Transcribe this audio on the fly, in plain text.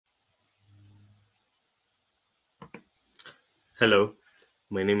Hello,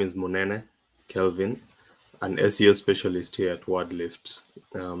 my name is Monene Kelvin, an SEO specialist here at WordLift.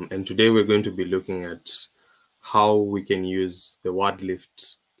 And today we're going to be looking at how we can use the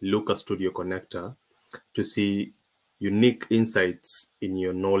WordLift Looker Studio Connector to see unique insights in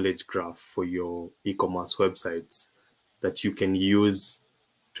your knowledge graph for your e-commerce websites that you can use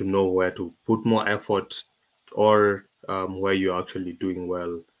to know where to put more effort or where you're actually doing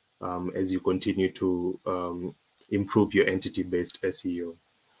well as you continue to improve your entity-based SEO.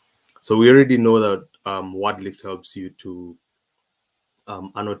 So we already know that WordLift helps you to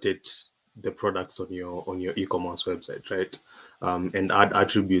annotate the products on your e-commerce website, right? And add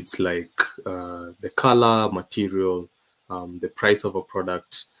attributes like the color, material, the price of a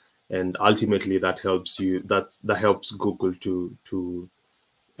product, and ultimately that helps you. That helps Google to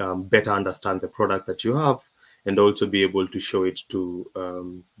better understand the product that you have, and also be able to show it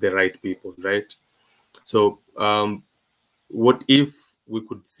to the right people, right? So what if we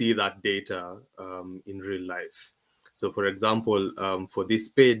could see that data in real life? So for example, for this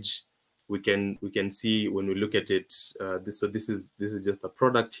page, we can see when we look at it, this is just a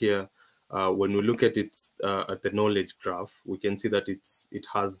product here. When we look at it at the knowledge graph, we can see that it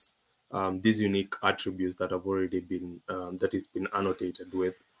has these unique attributes that have already been that is been annotated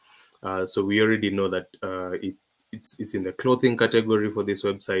with. So we already know that it's in the clothing category for this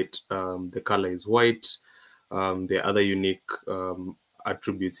website. The color is white. There are other unique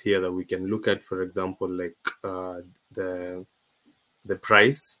attributes here that we can look at, for example, like the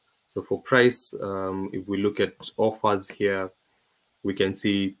price. So for price, if we look at offers here, we can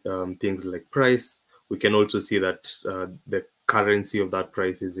see things like price. We can also see that the currency of that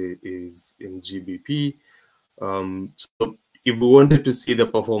price is in GBP. So if we wanted to see the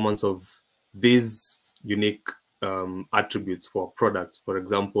performance of these unique attributes for products, for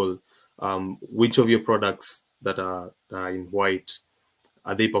example, which of your products that are in white,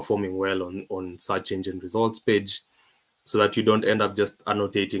 are they performing well on search engine results page, so that you don't end up just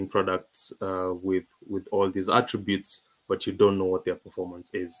annotating products with all these attributes, but you don't know what their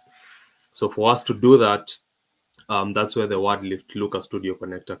performance is. So for us to do that, that's where the WordLift Looker Studio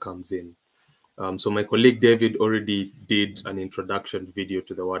Connector comes in. So my colleague David already did an introduction video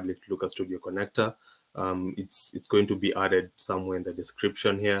to the WordLift Looker Studio Connector. It's going to be added somewhere in the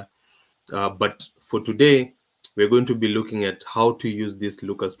description here. But for today, we're going to be looking at how to use this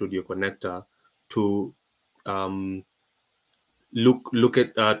Looker Studio Connector to look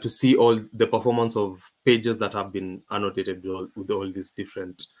at to see all the performance of pages that have been annotated with all these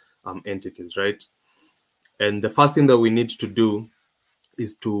different entities, right? And the first thing that we need to do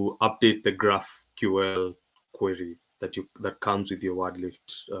is to update the GraphQL query that comes with your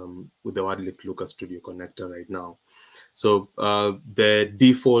WordLift with the WordLift Looker Studio Connector right now. So the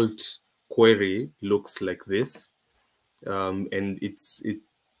default query looks like this, and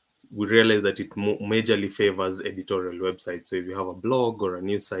we realize that it majorly favors editorial websites. So if you have a blog or a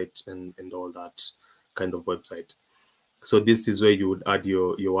news site and all that kind of website, so this is where you would add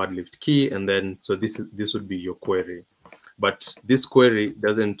your WordLift key, and then so this would be your query. But this query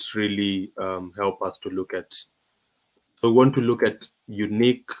doesn't really help us to look at. So we want to look at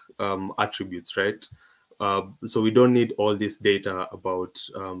unique attributes, right? So we don't need all this data about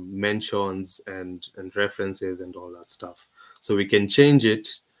mentions and references and all that stuff. So we can change it,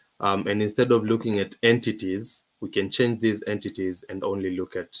 and instead of looking at entities, we can change these entities and only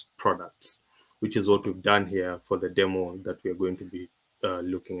look at products, which is what we've done here for the demo that we're going to be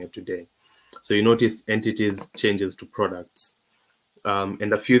looking at today. So you notice entities changes to products,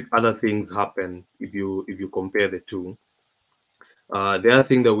 and a few other things happen if you compare the two. The other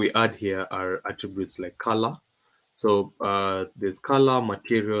thing that we add here are attributes like color. So there's color,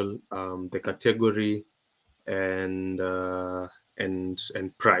 material, the category, and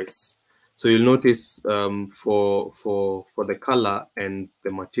price. So you'll notice for the color and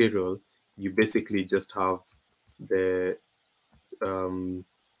the material, you basically just have the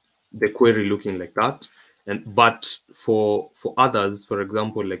query looking like that. But for others, for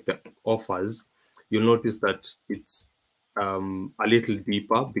example, like the offers, you'll notice that it's a little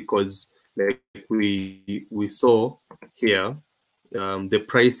deeper, because like we saw here, the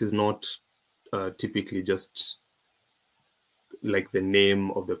price is not typically just like the name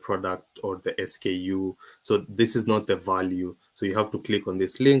of the product or the SKU. So this is not the value. So you have to click on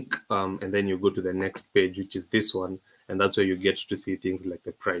this link, and then you go to the next page, which is this one, and that's where you get to see things like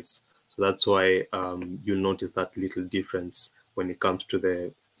the price. So that's why you'll notice that little difference when it comes to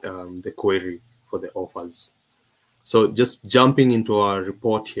the query for the offers. So just jumping into our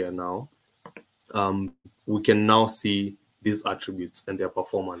report here now, we can now see these attributes and their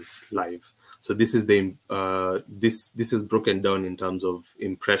performance live. So this is the this is broken down in terms of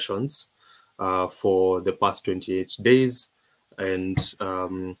impressions for the past 28 days, and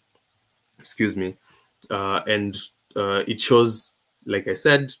excuse me, and it shows, like I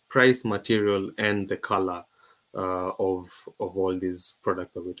said, price, material, and the color of all these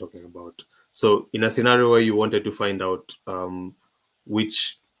products that we're talking about. So in a scenario where you wanted to find out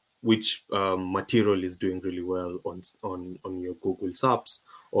which material is doing really well on your Google SERPs,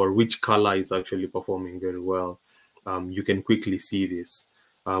 or which color is actually performing very well, you can quickly see this.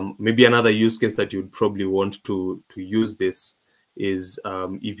 Maybe another use case that you'd probably want to use this is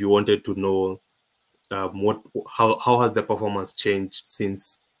if you wanted to know how has the performance changed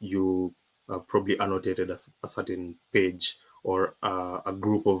since you probably annotated a certain page or a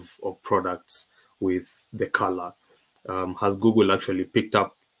group of products with the color. Has Google actually picked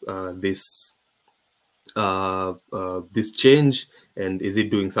up this change, and is it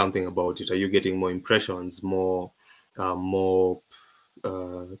doing something about it? Are you getting more impressions, more a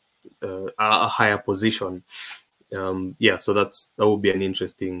higher position? Yeah, so that would be an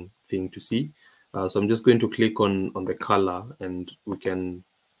interesting thing to see. So I'm just going to click on the color, and we can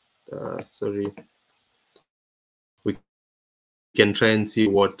we can try and see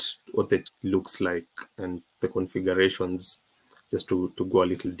what it looks like and the configurations, just to go a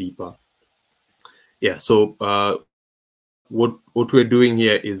little deeper. Yeah, so what we're doing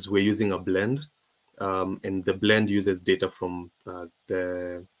here is we're using a blend, and the blend uses data from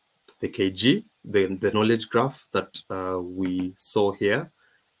the KG, the knowledge graph that we saw here,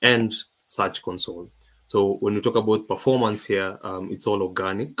 and Search Console. So when we talk about performance here, it's all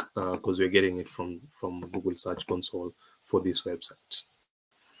organic because we're getting it from Google Search Console for this website.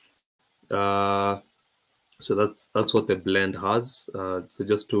 So that's what the blend has. So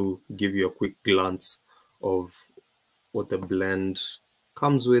just to give you a quick glance of what the blend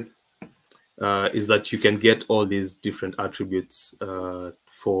comes with, is that you can get all these different attributes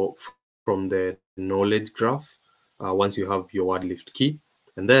from the knowledge graph once you have your WordLift key,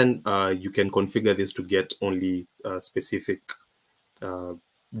 and then you can configure this to get only specific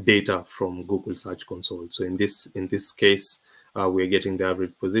data from Google Search Console. So in this case, we're getting the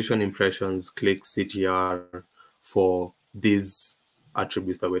average position, impressions, clicks, CTR for these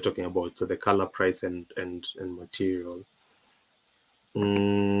attributes that we're talking about. So the color, price, and material.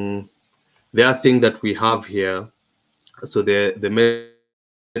 The other thing that we have here, so the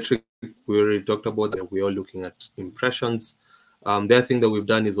metric we already talked about, that we are looking at impressions. The other thing that we've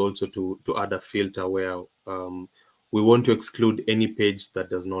done is also to add a filter where we want to exclude any page that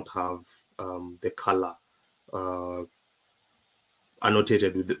does not have the color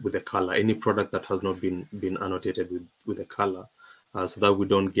annotated with the color, any product that has not been annotated with the color, so that we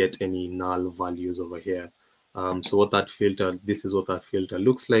don't get any null values over here. So what that filter, this is what that filter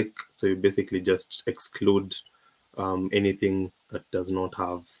looks like. So you basically just exclude anything that does not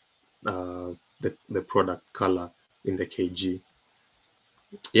have the product color in the KG.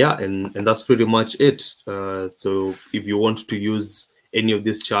 Yeah, and that's pretty much it. So if you want to use any of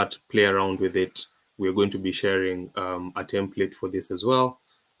this chart, play around with it, we're going to be sharing a template for this as well.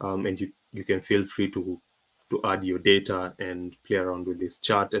 And you can feel free to add your data and play around with this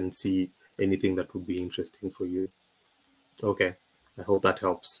chart and see anything that would be interesting for you. Okay, I hope that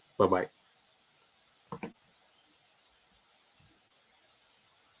helps. Bye-bye.